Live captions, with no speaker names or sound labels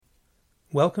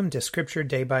Welcome to Scripture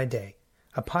Day by Day,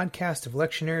 a podcast of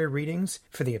lectionary readings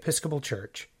for the Episcopal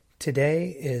Church. Today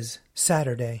is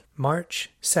Saturday, March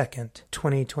 2nd,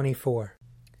 2024.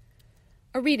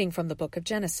 A reading from the book of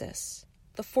Genesis,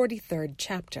 the 43rd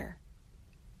chapter.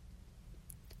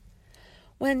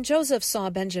 When Joseph saw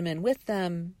Benjamin with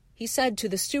them, he said to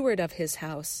the steward of his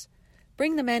house,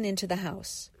 "Bring the men into the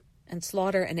house, and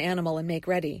slaughter an animal and make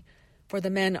ready, for the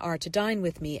men are to dine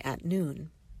with me at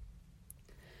noon."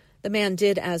 The man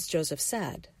did as Joseph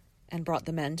said, and brought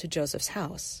the men to Joseph's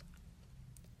house.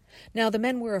 Now the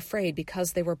men were afraid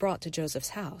because they were brought to Joseph's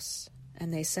house,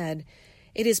 and they said,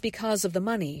 "It is because of the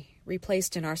money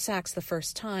replaced in our sacks the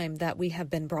first time that we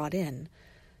have been brought in,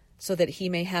 so that he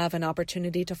may have an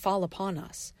opportunity to fall upon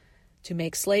us, to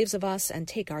make slaves of us and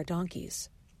take our donkeys."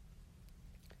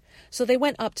 So they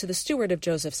went up to the steward of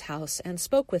Joseph's house and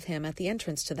spoke with him at the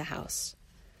entrance to the house.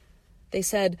 They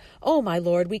said, "Oh, my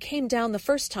lord, we came down the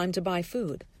first time to buy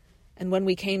food, and when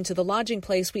we came to the lodging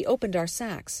place we opened our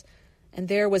sacks, and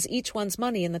there was each one's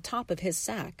money in the top of his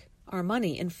sack, our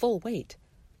money in full weight.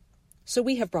 So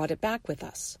we have brought it back with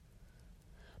us.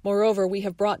 Moreover, we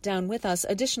have brought down with us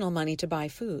additional money to buy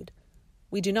food.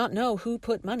 We do not know who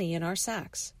put money in our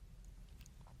sacks."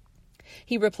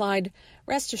 He replied,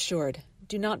 "Rest assured,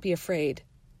 do not be afraid.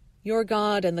 Your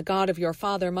God and the God of your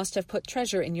father must have put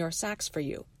treasure in your sacks for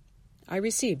you. I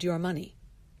received your money."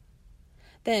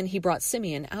 Then he brought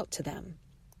Simeon out to them.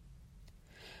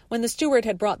 When the steward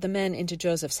had brought the men into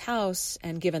Joseph's house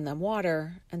and given them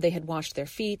water, and they had washed their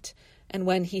feet, and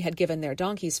when he had given their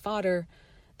donkeys fodder,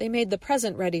 they made the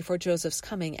present ready for Joseph's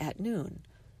coming at noon,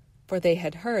 for they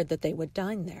had heard that they would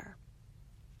dine there.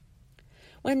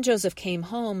 When Joseph came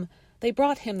home, they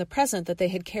brought him the present that they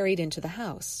had carried into the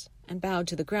house, and bowed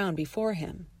to the ground before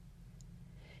him.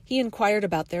 He inquired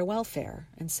about their welfare,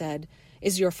 and said,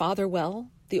 "Is your father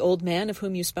well, the old man of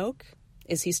whom you spoke?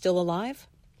 Is he still alive?"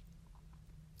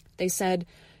 They said,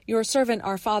 "Your servant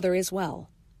our father is well.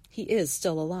 He is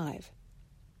still alive."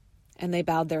 And they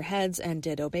bowed their heads and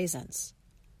did obeisance.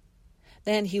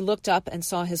 Then he looked up and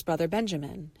saw his brother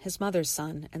Benjamin, his mother's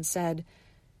son, and said,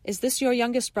 "Is this your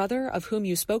youngest brother of whom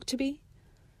you spoke to me?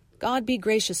 God be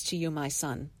gracious to you, my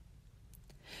son."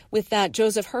 With that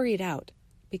Joseph hurried out,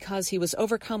 because he was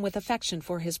overcome with affection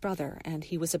for his brother, and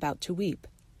he was about to weep.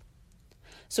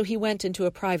 So he went into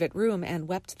a private room and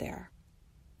wept there.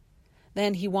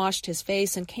 Then he washed his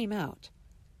face and came out,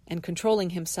 and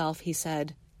controlling himself, he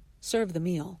said, "Serve the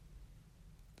meal."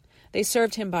 They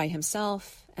served him by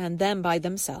himself, and them by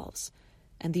themselves,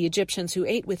 and the Egyptians who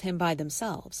ate with him by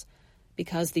themselves,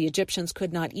 because the Egyptians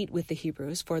could not eat with the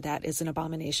Hebrews, for that is an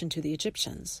abomination to the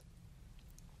Egyptians.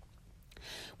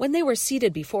 When they were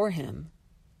seated before him,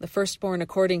 the firstborn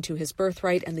according to his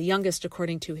birthright and the youngest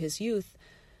according to his youth,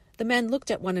 the men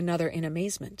looked at one another in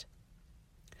amazement.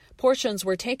 Portions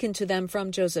were taken to them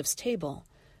from Joseph's table,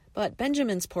 but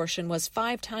Benjamin's portion was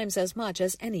 5 times as much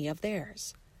as any of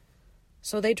theirs.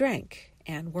 So they drank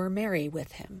and were merry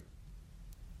with him.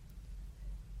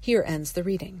 Here ends the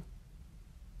reading.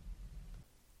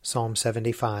 Psalm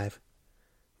 75.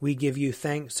 We give you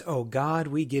thanks, O God,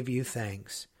 we give you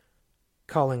thanks.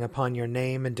 Calling upon your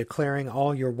name and declaring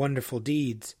all your wonderful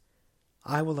deeds.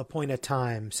 I will appoint a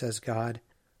time, says God.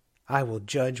 I will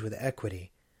judge with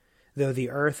equity. Though the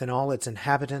earth and all its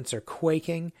inhabitants are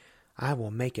quaking, I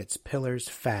will make its pillars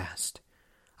fast.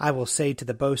 I will say to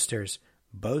the boasters,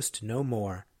 boast no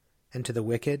more, and to the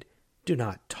wicked, do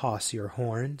not toss your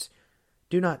horns.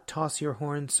 Do not toss your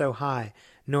horns so high,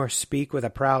 nor speak with a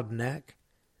proud neck.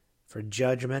 For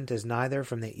judgment is neither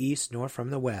from the east nor from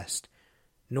the west,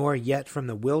 nor yet from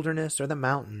the wilderness or the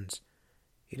mountains.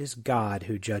 It is God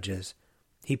who judges.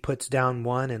 He puts down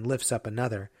one and lifts up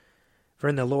another. For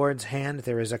in the Lord's hand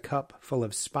there is a cup full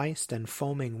of spiced and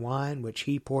foaming wine which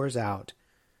he pours out.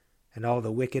 And all the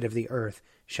wicked of the earth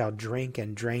shall drink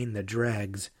and drain the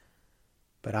dregs.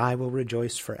 But I will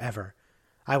rejoice forever.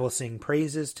 I will sing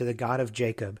praises to the God of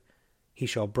Jacob. He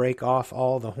shall break off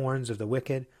all the horns of the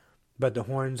wicked, but the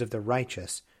horns of the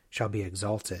righteous shall be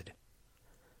exalted.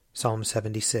 Psalm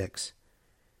 76.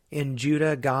 In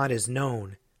Judah God is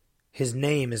known. His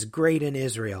name is great in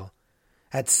Israel.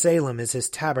 At Salem is his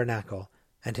tabernacle,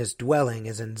 and his dwelling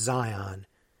is in Zion.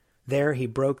 There he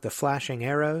broke the flashing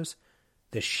arrows,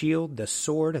 the shield, the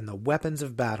sword, and the weapons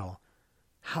of battle.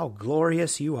 How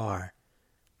glorious you are!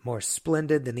 More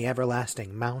splendid than the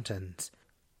everlasting mountains.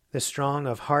 The strong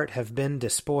of heart have been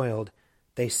despoiled.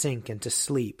 They sink into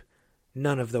sleep.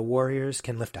 None of the warriors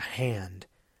can lift a hand.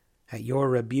 At your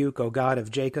rebuke, O God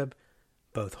of Jacob,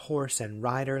 both horse and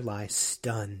rider lie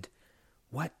stunned.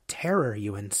 What terror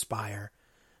you inspire!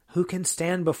 Who can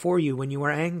stand before you when you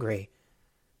are angry?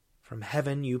 From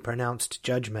heaven you pronounced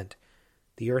judgment.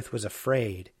 The earth was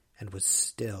afraid and was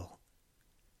still.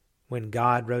 When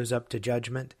God rose up to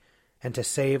judgment and to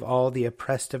save all the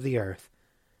oppressed of the earth,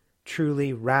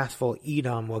 truly wrathful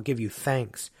Edom will give you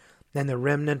thanks, and the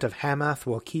remnant of Hamath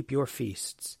will keep your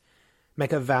feasts.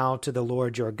 Make a vow to the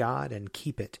Lord your God and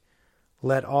keep it.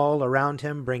 Let all around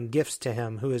him bring gifts to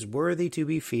him who is worthy to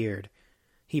be feared.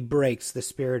 He breaks the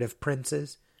spirit of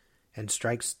princes and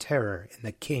strikes terror in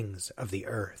the kings of the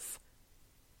earth.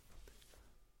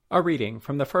 A reading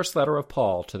from the first letter of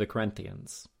Paul to the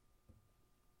Corinthians.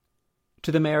 To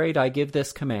the married I give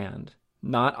this command,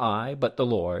 not I, but the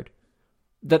Lord,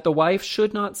 that the wife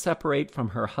should not separate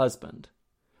from her husband.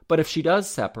 But if she does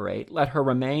separate, let her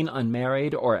remain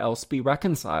unmarried or else be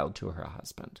reconciled to her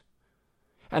husband,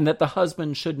 and that the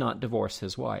husband should not divorce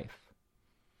his wife.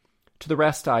 To the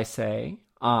rest I say,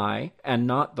 I, and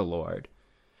not the Lord,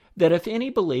 that if any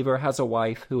believer has a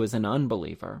wife who is an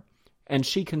unbeliever, and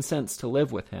she consents to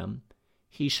live with him,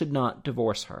 he should not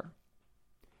divorce her.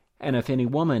 And if any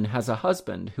woman has a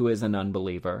husband who is an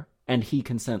unbeliever, and he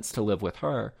consents to live with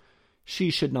her, she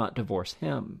should not divorce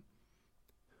him.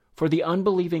 For the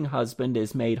unbelieving husband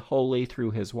is made holy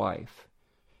through his wife,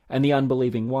 and the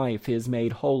unbelieving wife is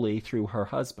made holy through her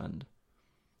husband.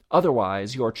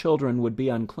 Otherwise your children would be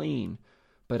unclean,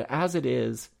 but as it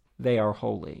is, they are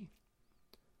holy.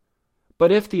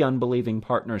 But if the unbelieving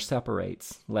partner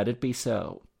separates, let it be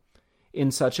so. In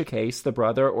such a case the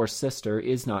brother or sister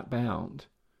is not bound.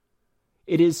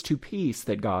 It is to peace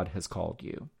that God has called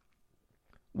you.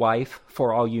 Wife,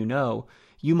 for all you know,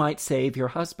 you might save your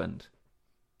husband.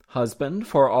 Husband,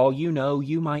 for all you know,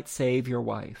 you might save your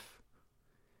wife.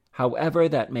 However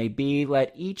that may be,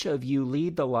 let each of you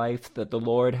lead the life that the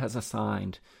Lord has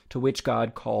assigned, to which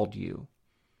God called you.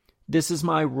 This is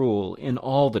my rule in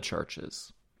all the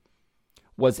churches.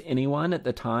 Was anyone at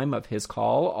the time of his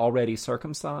call already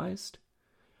circumcised?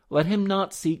 Let him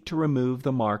not seek to remove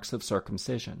the marks of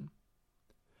circumcision.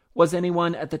 Was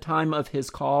anyone at the time of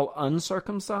his call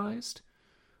uncircumcised?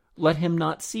 Let him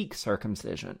not seek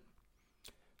circumcision.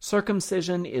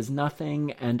 Circumcision is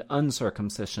nothing, and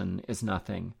uncircumcision is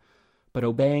nothing, but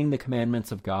obeying the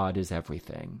commandments of God is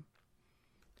everything.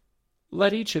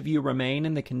 Let each of you remain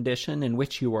in the condition in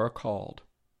which you are called.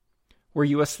 Were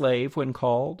you a slave when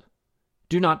called?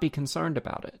 Do not be concerned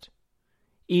about it.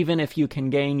 Even if you can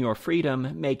gain your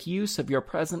freedom, make use of your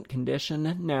present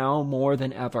condition now more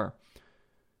than ever.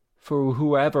 For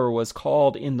whoever was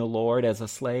called in the Lord as a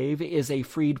slave is a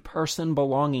freed person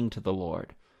belonging to the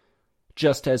Lord,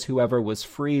 just as whoever was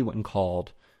free when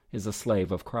called is a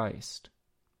slave of Christ.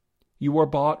 You were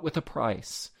bought with a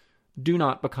price. Do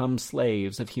not become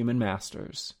slaves of human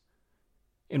masters.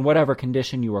 In whatever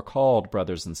condition you are called,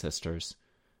 brothers and sisters,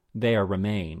 there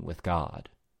remain with God.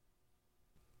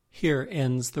 Here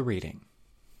ends the reading.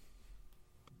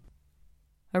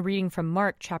 A reading from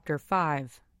Mark chapter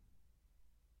 5.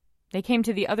 They came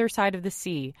to the other side of the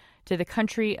sea, to the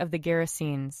country of the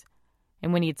Gerasenes.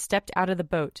 And when he had stepped out of the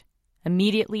boat,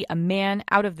 immediately a man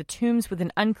out of the tombs with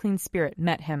an unclean spirit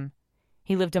met him.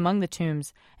 He lived among the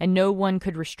tombs, and no one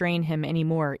could restrain him any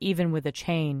more, even with a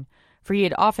chain, for he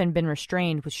had often been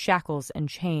restrained with shackles and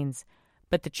chains.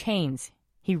 But the chains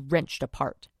he wrenched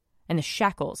apart, and the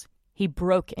shackles he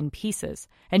broke in pieces,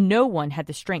 and no one had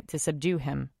the strength to subdue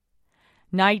him.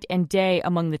 Night and day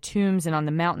among the tombs and on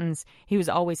the mountains, he was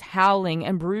always howling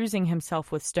and bruising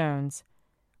himself with stones.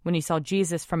 When he saw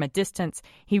Jesus from a distance,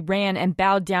 he ran and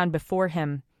bowed down before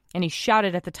him, and he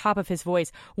shouted at the top of his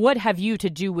voice, "What have you to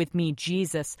do with me,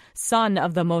 Jesus, Son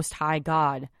of the Most High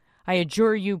God? I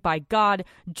adjure you by God,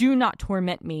 do not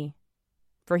torment me."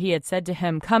 For he had said to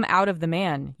him, "Come out of the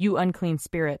man, you unclean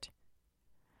spirit."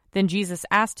 Then Jesus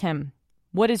asked him,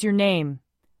 "What is your name?"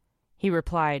 He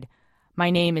replied, "My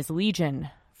name is Legion,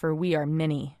 for we are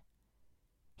many."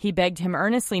 He begged him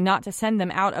earnestly not to send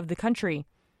them out of the country.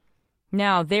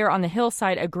 Now there on the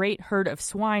hillside a great herd of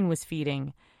swine was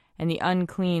feeding, and the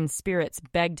unclean spirits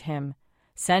begged him,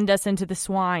 "Send us into the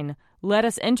swine, let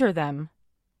us enter them."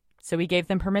 So he gave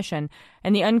them permission,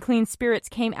 and the unclean spirits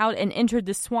came out and entered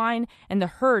the swine, and the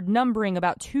herd, numbering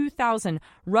about 2,000,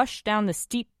 rushed down the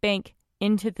steep bank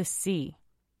into the sea,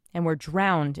 and were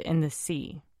drowned in the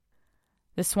sea.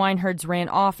 The swineherds ran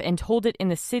off and told it in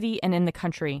the city and in the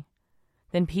country.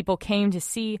 Then people came to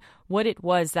see what it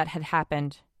was that had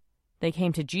happened. They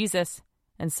came to Jesus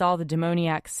and saw the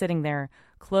demoniac sitting there,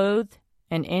 clothed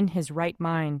and in his right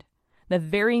mind, the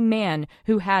very man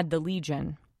who had the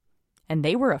legion. And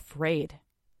they were afraid.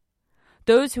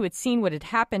 Those who had seen what had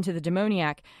happened to the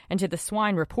demoniac and to the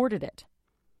swine reported it.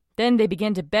 Then they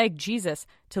began to beg Jesus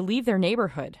to leave their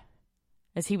neighborhood.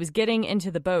 As he was getting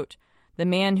into the boat, the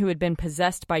man who had been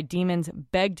possessed by demons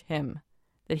begged him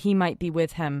that he might be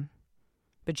with him.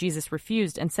 But Jesus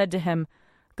refused and said to him,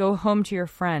 "Go home to your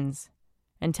friends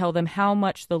and tell them how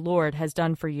much the Lord has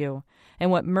done for you and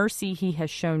what mercy he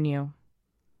has shown you."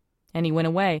 And he went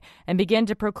away and began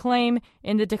to proclaim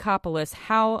in the Decapolis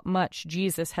how much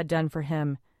Jesus had done for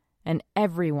him, and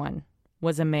everyone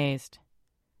was amazed.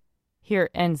 Here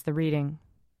ends the reading.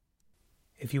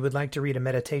 If you would like to read a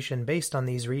meditation based on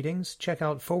these readings, check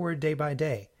out Forward Day by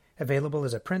Day, available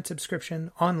as a print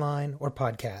subscription, online, or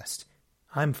podcast.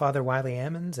 I'm Father Wiley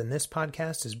Ammons, and this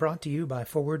podcast is brought to you by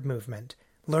Forward Movement.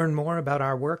 Learn more about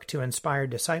our work to inspire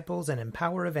disciples and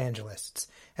empower evangelists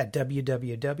at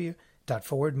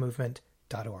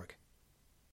www.forwardmovement.org.